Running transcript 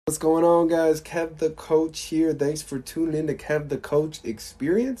What's going on, guys? Kev the Coach here. Thanks for tuning in to Kev the Coach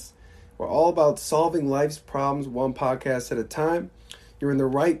Experience. We're all about solving life's problems one podcast at a time. You're in the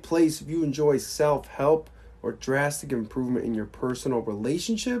right place if you enjoy self-help or drastic improvement in your personal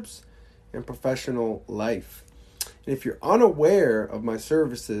relationships and professional life. And if you're unaware of my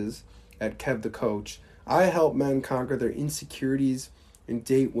services at Kev the Coach, I help men conquer their insecurities and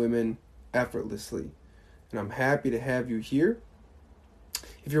date women effortlessly. And I'm happy to have you here.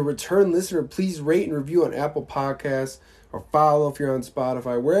 If you're a return listener, please rate and review on Apple Podcasts or follow if you're on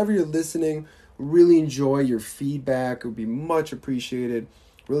Spotify. Wherever you're listening, really enjoy your feedback. It would be much appreciated.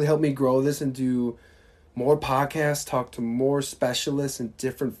 Really help me grow this and do more podcasts, talk to more specialists in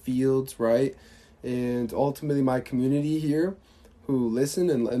different fields, right? And ultimately my community here who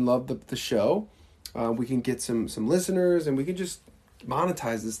listen and love the show. We can get some listeners and we can just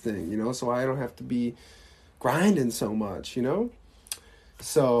monetize this thing, so I don't have to be grinding so much,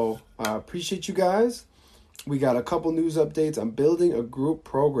 So, appreciate you guys. We got a couple news updates. I'm building a group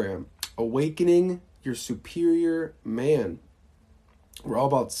program, Awakening Your Superior Man. We're all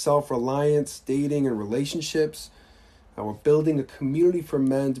about self-reliance, dating, and relationships. We're building a community for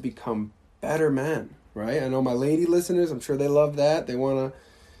men to become better men, right? I know my lady listeners, I'm sure they love that. They want to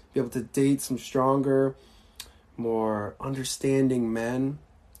be able to date some stronger, more understanding men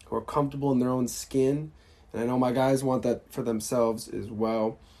who are comfortable in their own skin. And I know my guys want that for themselves as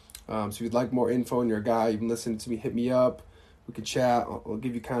well. So if you'd like more info on your guy, you've been listening to me, hit me up. We can chat. I'll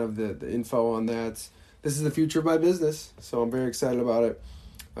give you kind of the info on that. This is the future of my business, so I'm very excited about it.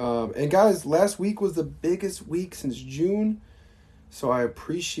 And guys, last week was the biggest week since June. So I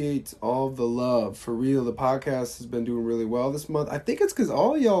appreciate all of the love. For real, the podcast has been doing really well this month. I think it's because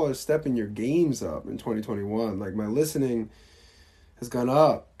all y'all are stepping your games up in 2021. Like my listening has gone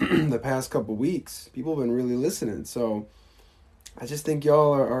up the past couple weeks. People have been really listening. So I just think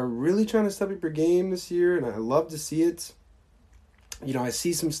y'all are really trying to step up your game this year, and I love to see it. I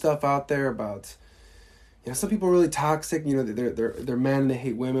see some stuff out there about, some people are really toxic. They're men and they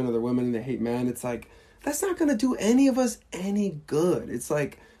hate women, or they're women and they hate men. It's like, that's not going to do any of us any good. It's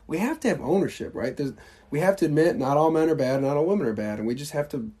like, we have to have ownership, right? We have to admit not all men are bad, not all women are bad, and we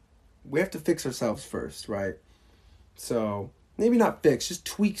have to fix ourselves first, right? So maybe not fix, just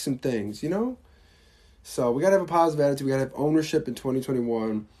tweak some things, So we got to have a positive attitude. We got to have ownership in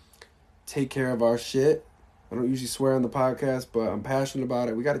 2021. Take care of our shit. I don't usually swear on the podcast, but I'm passionate about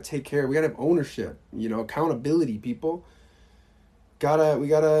it. We got to take care. We got to have ownership, accountability, people. We got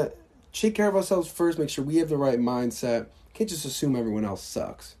to take care of ourselves first, make sure we have the right mindset. Can't just assume everyone else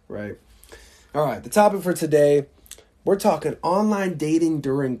sucks, right? All right, the topic for today, we're talking online dating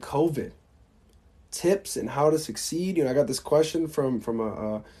during COVID. Tips and how to succeed. I got this question from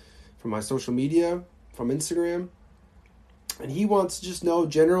my social media, from Instagram, and he wants to just know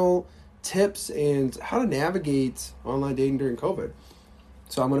general tips and how to navigate online dating during COVID.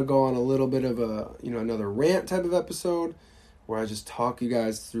 So I'm going to go on a little bit of another rant type of episode where I just talk you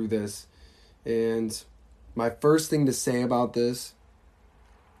guys through this. And my first thing to say about this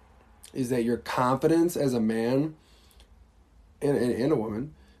is that your confidence as a man and a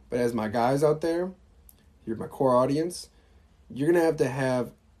woman, but as my guys out there, you're my core audience, you're going to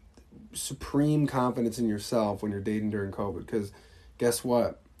have supreme confidence in yourself when you're dating during COVID. Because guess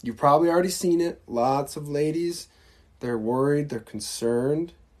what? You've probably already seen it. Lots of ladies, they're worried, they're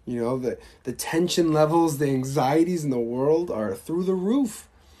concerned. The tension levels, the anxieties in the world are through the roof.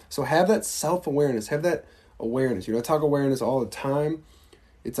 So have that self-awareness, have that awareness. I talk awareness all the time.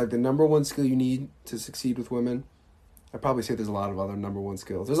 It's like the number one skill you need to succeed with women. I probably say there's a lot of other number one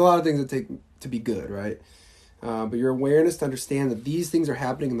skills. There's a lot of things that take to be good, right? But your awareness to understand that these things are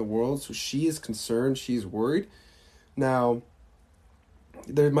happening in the world. So she is concerned, she is worried. Now,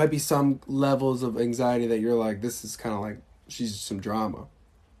 there might be some levels of anxiety that you're like, this is kind of like, she's some drama.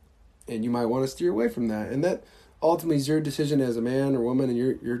 And you might want to steer away from that. And that ultimately is your decision as a man or woman, and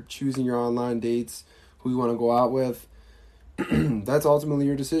you're choosing your online dates, who you want to go out with. That's ultimately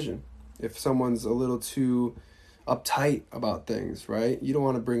your decision. If someone's a little too uptight about things, right? You don't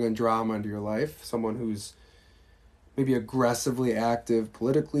want to bring on drama into your life. Someone who's maybe aggressively active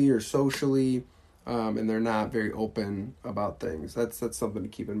politically or socially, and they're not very open about things. That's something to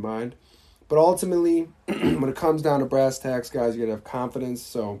keep in mind. But ultimately, when it comes down to brass tacks, guys, you got to have confidence.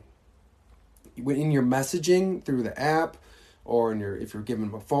 So in your messaging through the app, or if you're giving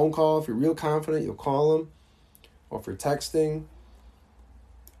them a phone call, if you're real confident, you'll call them. Or if you're texting,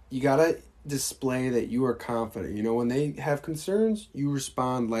 you got to display that you are confident. When they have concerns, you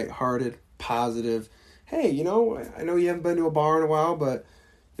respond lighthearted, positive. Hey, I know you haven't been to a bar in a while, but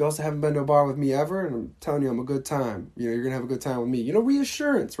You also haven't been to a bar with me ever, and I'm telling you, I'm a good time. You're going to have a good time with me.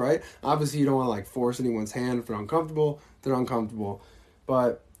 Reassurance, right? Obviously, you don't want to, like, force anyone's hand. If they're uncomfortable, they're uncomfortable.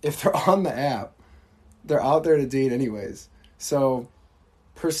 But if they're on the app, they're out there to date anyways. So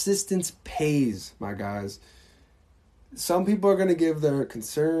persistence pays, my guys. Some people are going to give their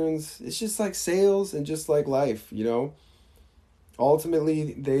concerns. It's just like sales and just like life,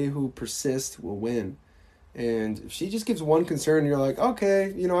 Ultimately, they who persist will win. And if she just gives one concern, and you're like,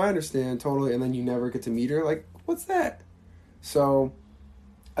 okay, I understand totally, and then you never get to meet her, like, what's that? So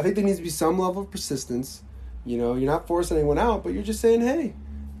I think there needs to be some level of persistence. You're not forcing anyone out, but you're just saying, hey,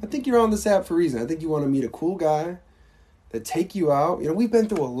 I think you're on this app for a reason. I think you want to meet a cool guy that take you out. We've been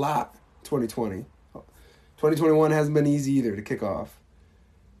through a lot 2020. 2021 hasn't been easy either to kick off.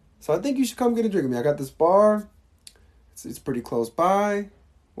 So I think you should come get a drink with me. I got this bar. It's pretty close by.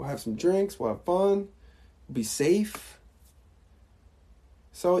 We'll have some drinks. We'll have fun. We'll be safe.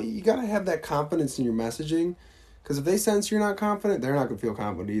 So you got to have that confidence in your messaging. Because if they sense you're not confident, they're not going to feel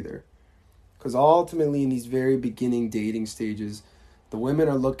confident either. Because ultimately in these very beginning dating stages, the women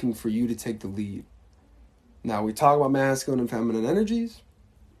are looking for you to take the lead. Now, we talk about masculine and feminine energies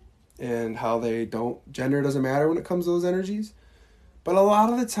and how gender doesn't matter when it comes to those energies. But a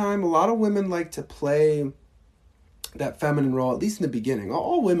lot of the time, a lot of women like to play that feminine role, at least in the beginning.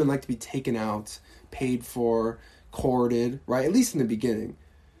 All women like to be taken out, paid for, courted, right? At least in the beginning.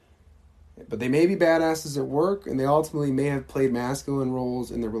 But they may be badasses at work, and they ultimately may have played masculine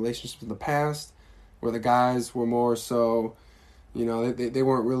roles in their relationships in the past, where the guys were more so, they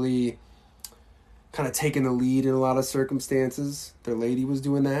weren't really kind of taking the lead in a lot of circumstances. Their lady was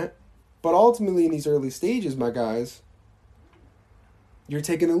doing that. But ultimately, in these early stages, my guys, you're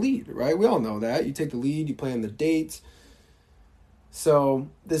taking the lead, right? We all know that. You take the lead, you plan the dates. So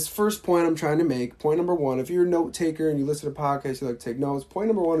this first point I'm trying to make, point number one, if you're a note taker and you listen to podcasts, you like to take notes, point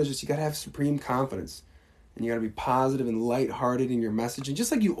number one is just you got to have supreme confidence. And you got to be positive and lighthearted in your messaging,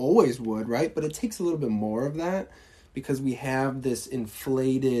 just like you always would, right? But it takes a little bit more of that because we have this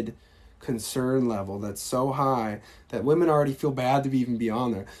inflated concern level that's so high that women already feel bad to even be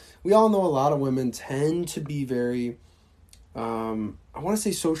on there. We all know a lot of women tend to be very, I want to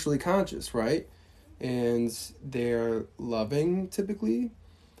say socially conscious, right? And they're loving typically,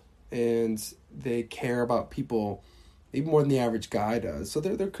 and they care about people even more than the average guy does. So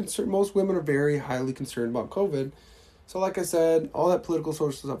they're concerned. Most women are very highly concerned about COVID. So like I said, all that political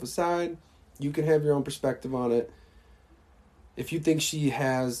social stuff aside, you can have your own perspective on it. If you think she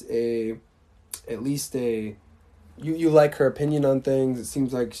has you like her opinion on things, it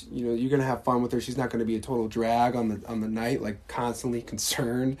seems like you're gonna have fun with her. She's not gonna be a total drag on the night, like constantly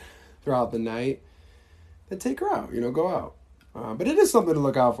concerned throughout the night. Then take her out, go out. But it is something to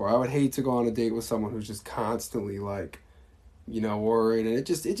look out for. I would hate to go on a date with someone who's just constantly worried, and it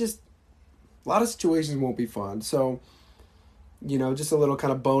just a lot of situations won't be fun. So just a little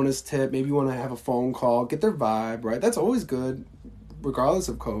kind of bonus tip. Maybe you want to have a phone call, get their vibe, right? That's always good, regardless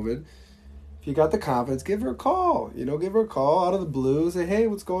of COVID. If you got the confidence, give her a call. Give her a call out of the blue. Say, hey,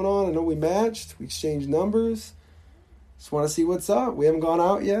 what's going on? I know we matched. We exchanged numbers. Just want to see what's up. We haven't gone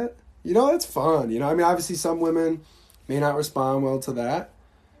out yet. It's fun. Obviously some women may not respond well to that.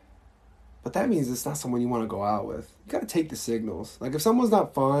 But that means it's not someone you want to go out with. You got to take the signals. Like if someone's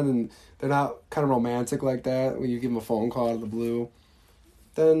not fun and they're not kind of romantic like that when you give them a phone call out of the blue,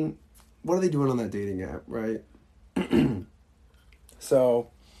 then what are they doing on that dating app, right? So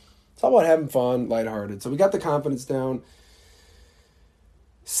it's all about having fun, lighthearted. So we got the confidence down.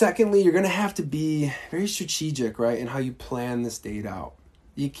 Secondly, you're going to have to be very strategic, right, in how you plan this date out.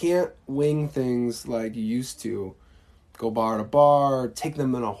 You can't wing things like you used to. Go bar to bar, take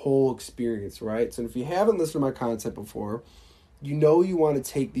them in a whole experience, right? So if you haven't listened to my content before, you want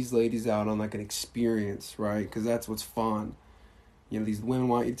to take these ladies out on like an experience, right? Because that's what's fun. These women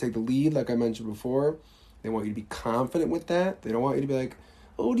want you to take the lead, like I mentioned before. They want you to be confident with that. They don't want you to be like,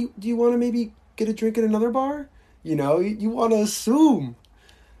 oh, do you want to maybe get a drink at another bar? You want to assume.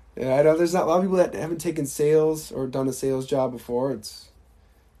 Yeah, I know there's not a lot of people that haven't taken sales or done a sales job before.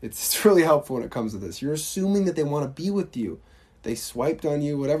 It's really helpful when it comes to this. You're assuming that they want to be with you. They swiped on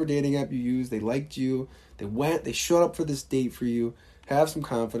you, whatever dating app you use. They liked you. They showed up for this date for you. Have some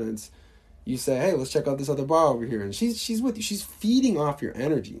confidence. You say, hey, let's check out this other bar over here. And she's with you. She's feeding off your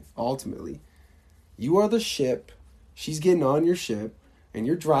energy, ultimately. You are the ship. She's getting on your ship. And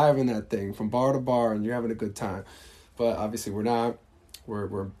you're driving that thing from bar to bar and you're having a good time. But obviously we're not. We're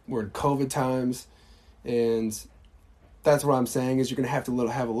in COVID times. And that's what I'm saying is you're going to have to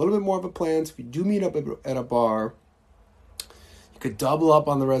have a little bit more of a plan. So if you do meet up at a bar, you could double up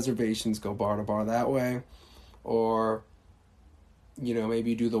on the reservations, go bar to bar that way. Or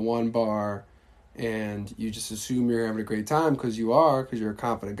maybe you do the one bar and you just assume you're having a great time because you're a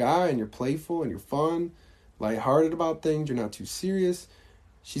confident guy and you're playful and you're fun, lighthearted about things, you're not too serious.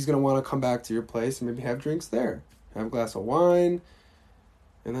 She's going to want to come back to your place and maybe have drinks there. Have a glass of wine,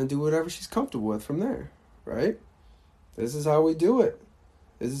 and then do whatever she's comfortable with from there, right? This is how we do it.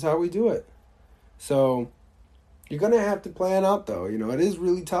 So you're going to have to plan out, though. It is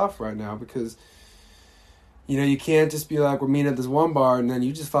really tough right now because, you can't just be like, we're meeting at this one bar, and then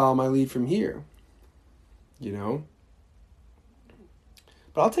you just follow my lead from here, But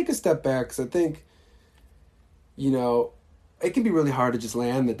I'll take a step back because I think, it can be really hard to just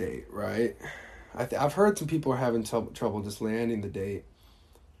land the date, right? I've heard some people are having trouble just landing the date.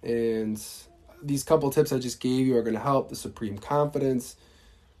 And these couple tips I just gave you are going to help. The supreme confidence,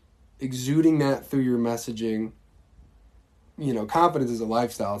 exuding that through your messaging. Confidence is a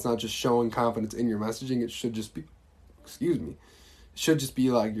lifestyle. It's not just showing confidence in your messaging. It should just be, it should just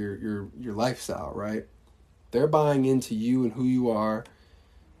be like your lifestyle, right? They're buying into you and who you are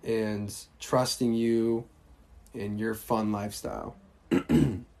and trusting you in your fun lifestyle.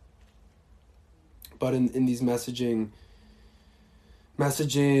 But in these messaging,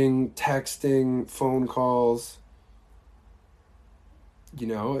 texting, phone calls,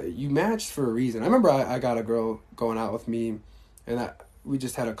 you matched for a reason. I remember I got a girl going out with me, and we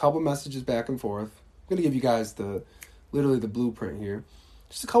just had a couple messages back and forth. I'm going to give you guys literally the blueprint here.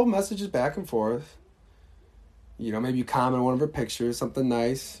 Just a couple messages back and forth. Maybe you comment on one of her pictures, something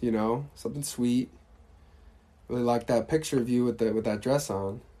nice, something sweet. Really like that picture of you with that dress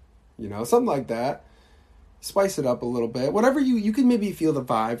on, something like that. Spice it up a little bit. Whatever you can maybe feel the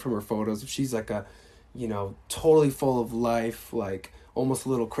vibe from her photos. If she's like a, totally full of life, like almost a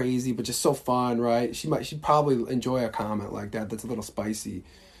little crazy, but just so fun, right? She'd probably enjoy a comment like that that's a little spicy.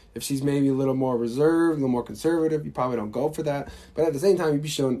 If she's maybe a little more reserved, a little more conservative, you probably don't go for that. But at the same time,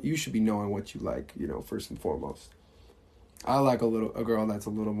 you should be knowing what you like, first and foremost. I like a girl that's a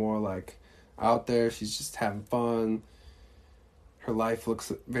little more like out there. She's just having fun. Her life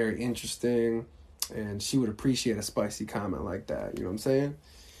looks very interesting. And she would appreciate a spicy comment like that. You know what I'm saying?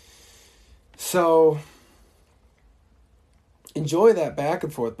 So, enjoy that back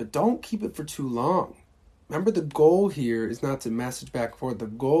and forth, but don't keep it for too long. Remember, the goal here is not to message back and forth. The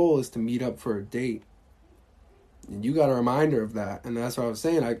goal is to meet up for a date. And you got a reminder of that. And that's what I was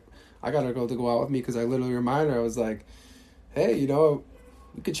saying. I got a girl to go out with me because I literally reminded her. I was like, hey,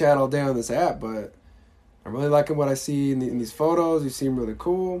 we could chat all day on this app, but I'm really liking what I see in these photos. You seem really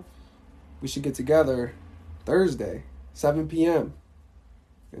cool. We should get together Thursday, 7 p.m.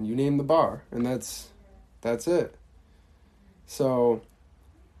 And you name the bar. And that's it. So,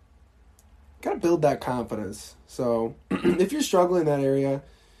 got to build that confidence. So, if you're struggling in that area,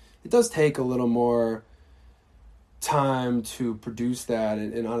 it does take a little more time to produce that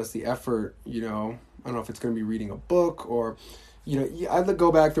and honestly effort, I don't know if it's going to be reading a book or, I'd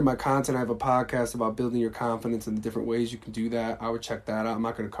go back through my content. I have a podcast about building your confidence and the different ways you can do that. I would check that out. I'm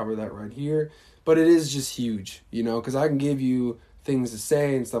not going to cover that right here, but it is just huge, because I can give you things to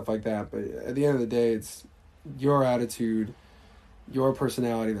say and stuff like that. But at the end of the day, it's your attitude, your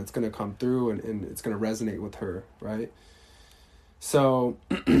personality that's going to come through and it's going to resonate with her, right? So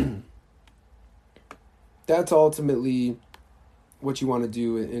that's ultimately what you want to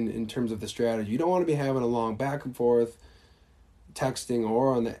do in terms of the strategy. You don't want to be having a long back and forth texting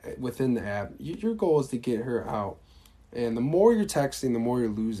or within the app. Your goal is to get her out. And the more you're texting, the more you're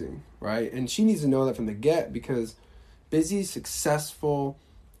losing, right? And she needs to know that from the get, because busy, successful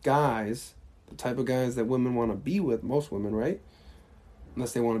guys, the type of guys that women want to be with, most women, right?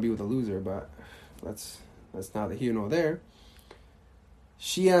 Unless they want to be with a loser, but that's neither here nor there.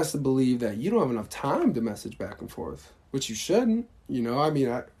 She has to believe that you don't have enough time to message back and forth, which you shouldn't, I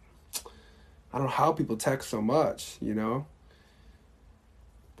don't know how people text so much,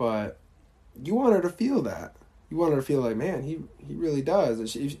 but you want her to feel that. You want her to feel like, man, he really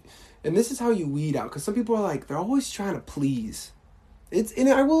does. And this is how you weed out, because some people are like, they're always trying to please. And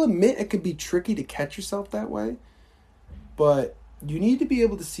I will admit it could be tricky to catch yourself that way, but you need to be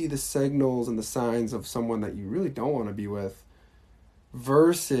able to see the signals and the signs of someone that you really don't want to be with,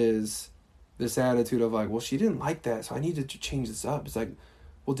 versus this attitude of like, well, she didn't like that, so I needed to change this up. It's like,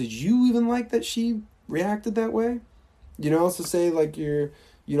 well, did you even like that she reacted that way? So say like you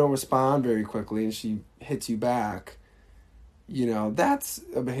don't respond very quickly and she hits you back, that's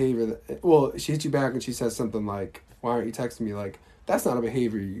a behavior that, she hits you back and she says something like, why aren't you texting me? Like, that's not a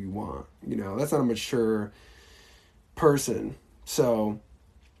behavior you want, that's not a mature person. So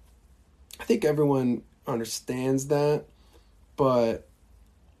I think everyone understands that, but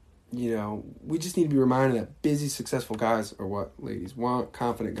we just need to be reminded that busy, successful guys are what ladies want,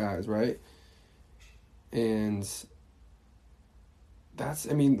 confident guys, right? And a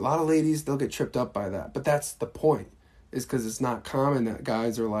lot of ladies, they'll get tripped up by that. But that's the point, is because it's not common that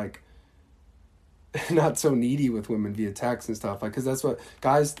guys are like not so needy with women via text and stuff. Like, because that's what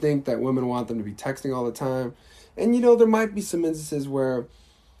guys think, that women want them to be texting all the time. And, there might be some instances where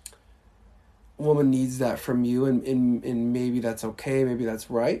a woman needs that from you, and maybe that's okay, maybe that's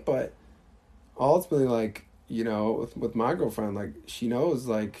right. But ultimately, like, with my girlfriend, like, she knows,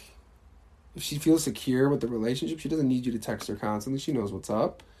 like, if she feels secure with the relationship, she doesn't need you to text her constantly. She knows what's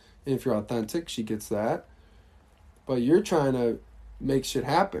up. And if you're authentic, she gets that. But you're trying to make shit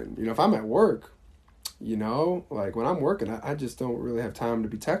happen. If I'm at work, like when I'm working, I just don't really have time to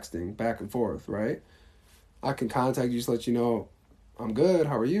be texting back and forth, right? I can contact you, just let you know I'm good,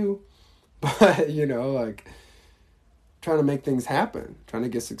 how are you? But, like trying to make things happen, trying to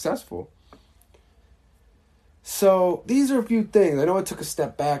get successful. So these are a few things. I know I took a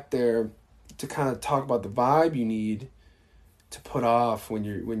step back there to kind of talk about the vibe you need to put off when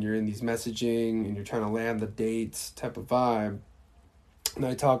you're in these messaging and you're trying to land the dates type of vibe. And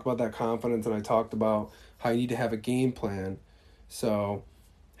I talked about that confidence, and I talked about how you need to have a game plan. So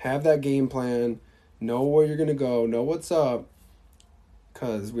have that game plan, know where you're going to go, know what's up,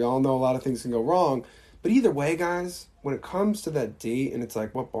 because we all know a lot of things can go wrong. But either way, guys, when it comes to that date and it's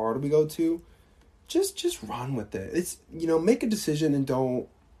like, what bar do we go to? Just run with it. It's, make a decision and don't.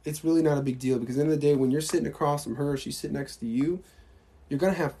 It's really not a big deal, because at the end of the day, when you're sitting across from her, she's sitting next to you, you're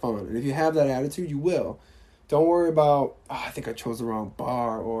going to have fun. And if you have that attitude, you will. Don't worry about, I think I chose the wrong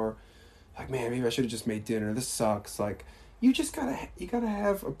bar, or like, man, maybe I should have just made dinner. This sucks. Like, you gotta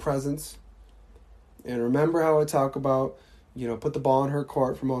have a presence. And remember how I talk about, put the ball in her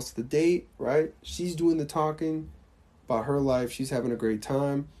court for most of the date, right? She's doing the talking about her life. She's having a great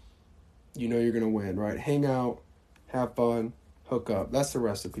time. You're going to win, right? Hang out, have fun, hook up. That's the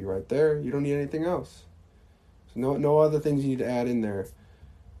recipe right there. You don't need anything else. So no other things you need to add in there.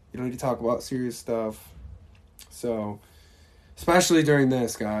 You don't need to talk about serious stuff. So, especially during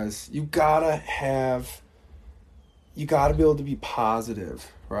this, guys, you gotta be able to be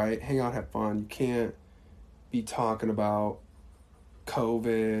positive, right? Hang out, have fun. You can't be talking about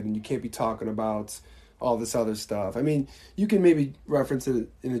COVID, and you can't be talking about all this other stuff. I mean, you can maybe reference it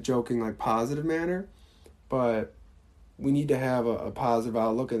in a joking, like, positive manner, but we need to have a positive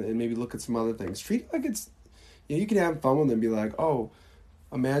outlook, and maybe look at some other things. Treat it like it's, you can have fun with them and be like, oh,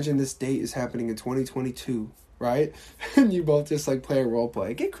 imagine this date is happening in 2022, right? And you both just like play a role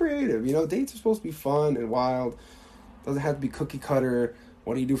play. Get creative. Dates are supposed to be fun and wild. Doesn't have to be cookie cutter.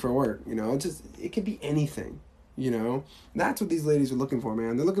 What do you do for work? It can be anything. That's what these ladies are looking for,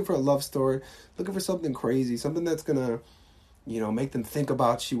 man. They're looking for a love story, looking for something crazy, something that's gonna, make them think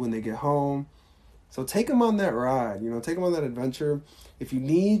about you when they get home. So take them on that ride. Take them on that adventure. If you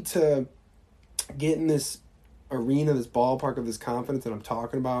need to get in this arena, this ballpark of this confidence that I'm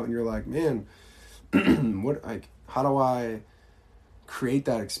talking about, and you're like, man, how do I create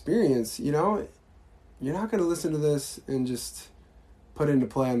that experience? You're not going to listen to this and just put it into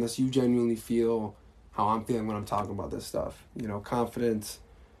play unless you genuinely feel how I'm feeling when I'm talking about this stuff. Confidence,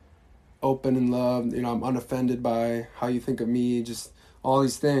 open and loved. I'm unoffended by how you think of me, just all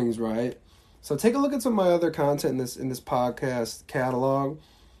these things, right? So take a look at some of my other content in this podcast catalog.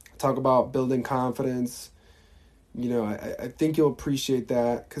 I talk about building confidence. I think you'll appreciate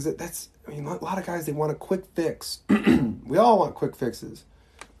that, because a lot of guys, they want a quick fix. We all want quick fixes.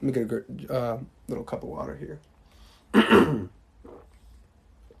 Let me get a little cup of water here.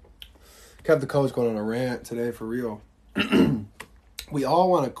 Kev the coach going on a rant today, for real. We all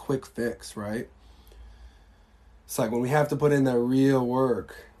want a quick fix, right? It's like when we have to put in that real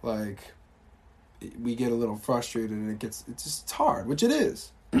work, like, we get a little frustrated, and it's hard, which it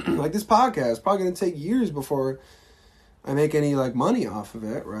is. Like, this podcast is probably going to take years before I make any, like, money off of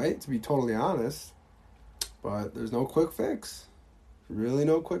it, right? To be totally honest. But there's no quick fix. Really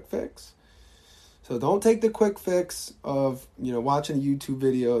no quick fix. So don't take the quick fix of, watching a YouTube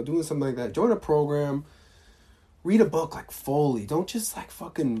video, doing something like that. Join a program. Read a book, like, fully. Don't just, like,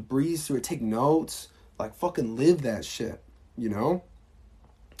 fucking breeze through it. Take notes. Like, fucking live that shit,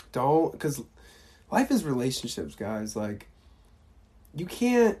 Don't, because life is relationships, guys. Like, you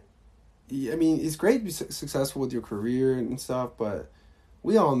can't, it's great to be successful with your career and stuff, but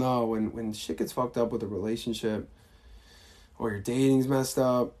we all know when shit gets fucked up with a relationship, or your dating's messed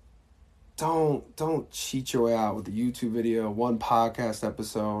up, don't cheat your way out with a YouTube video, one podcast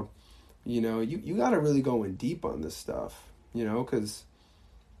episode. You got to really go in deep on this stuff, because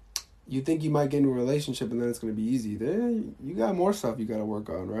you think you might get into a relationship and then it's going to be easy. Then you got more stuff you got to work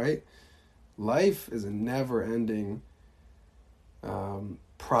on, right? Life is a never-ending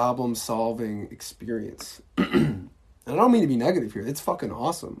problem-solving experience. And I don't mean to be negative here. It's fucking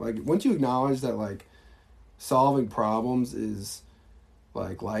awesome. Like, once you acknowledge that, like, solving problems is,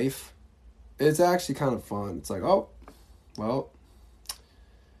 like, life, it's actually kind of fun. It's like, oh, well,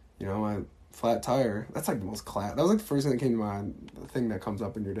 you know, my flat tire, that's, like, the most that was, like, the first thing that came to mind, the thing that comes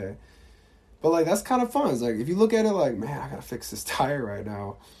up in your day. But, like, that's kind of fun. It's like, if you look at it like, man, I gotta fix this tire right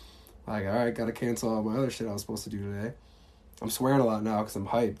now. Like, all right, gotta cancel all my other shit I was supposed to do today. I'm swearing a lot now because I'm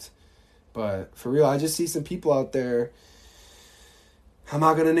hyped. But for real, I just see some people out there. I'm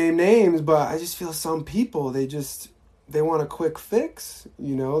not going to name names, but I just feel some people, they want a quick fix.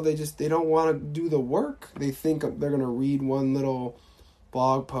 You know, they don't want to do the work. They think they're going to read one little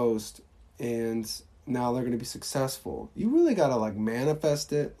blog post and now they're going to be successful. You really got to, like,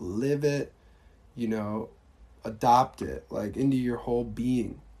 manifest it, live it, you know, adopt it, like, into your whole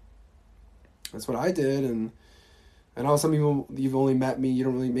being. That's what I did. And I know some people, you've only met me,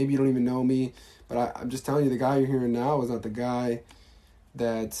 maybe you don't even know me, but I'm just telling you, the guy you're hearing now was not the guy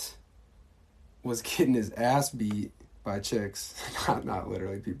that was getting his ass beat by chicks. Not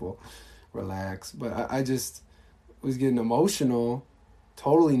literally, people, relax. But I just was getting emotional,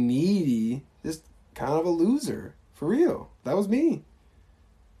 totally needy, just kind of a loser, for real. That was me.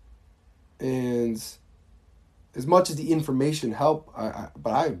 And as much as the information helped, I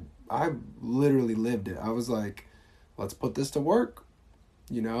literally lived it. I was like, let's put this to work,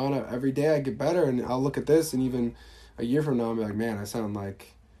 you know, and every day I get better, and I'll look at this, and even a year from now, I'll be like, man, I sound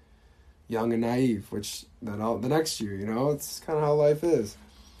like young and naive, which then the next year, you know, it's kind of how life is.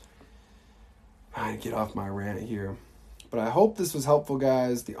 I get off my rant here, but I hope this was helpful,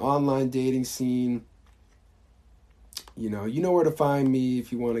 guys. The online dating scene, you know where to find me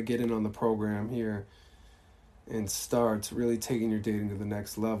if you want to get in on the program here and start really taking your dating to the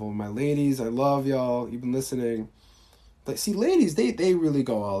next level. My ladies, I love y'all. You've been listening. But see, ladies, they really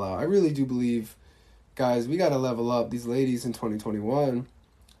go all out. I really do believe, guys, we got to level up. These ladies in 2021,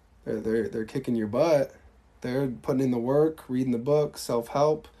 they're kicking your butt. They're putting in the work, reading the book,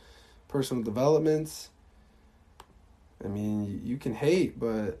 self-help, personal developments. I mean, you can hate,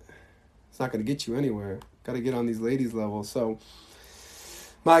 but it's not going to get you anywhere. Got to get on these ladies' levels. So,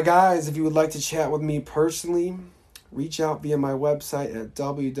 my guys, if you would like to chat with me personally, reach out via my website at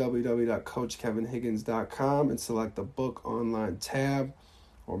www.coachkevinhiggins.com and select the book online tab,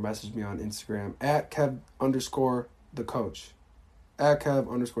 or message me on Instagram at Kev_the_coach. At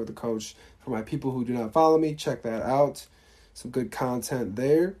Kev_the_coach. For my people who do not follow me, check that out. Some good content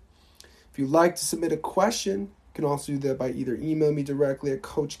there. If you'd like to submit a question, you can also do that by either email me directly at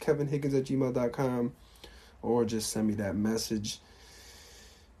coachkevinhiggins@gmail.com or just send me that message.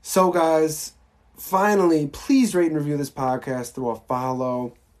 So, guys, finally, please rate and review this podcast through a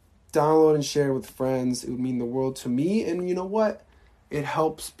follow. Download and share with friends. It would mean the world to me. And you know what? It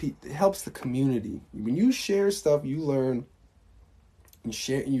helps the community. When you share stuff you learn and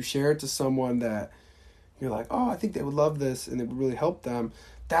you share it to someone that you're like, oh, I think they would love this and it would really help them.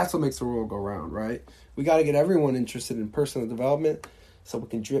 That's what makes the world go round, right? We got to get everyone interested in personal development so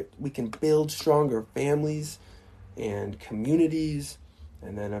we can build stronger families and communities.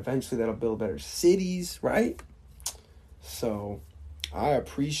 And then eventually that'll build better cities, right? So I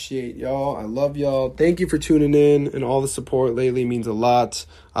appreciate y'all. I love y'all. Thank you for tuning in, and all the support lately means a lot.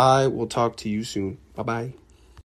 I will talk to you soon. Bye-bye.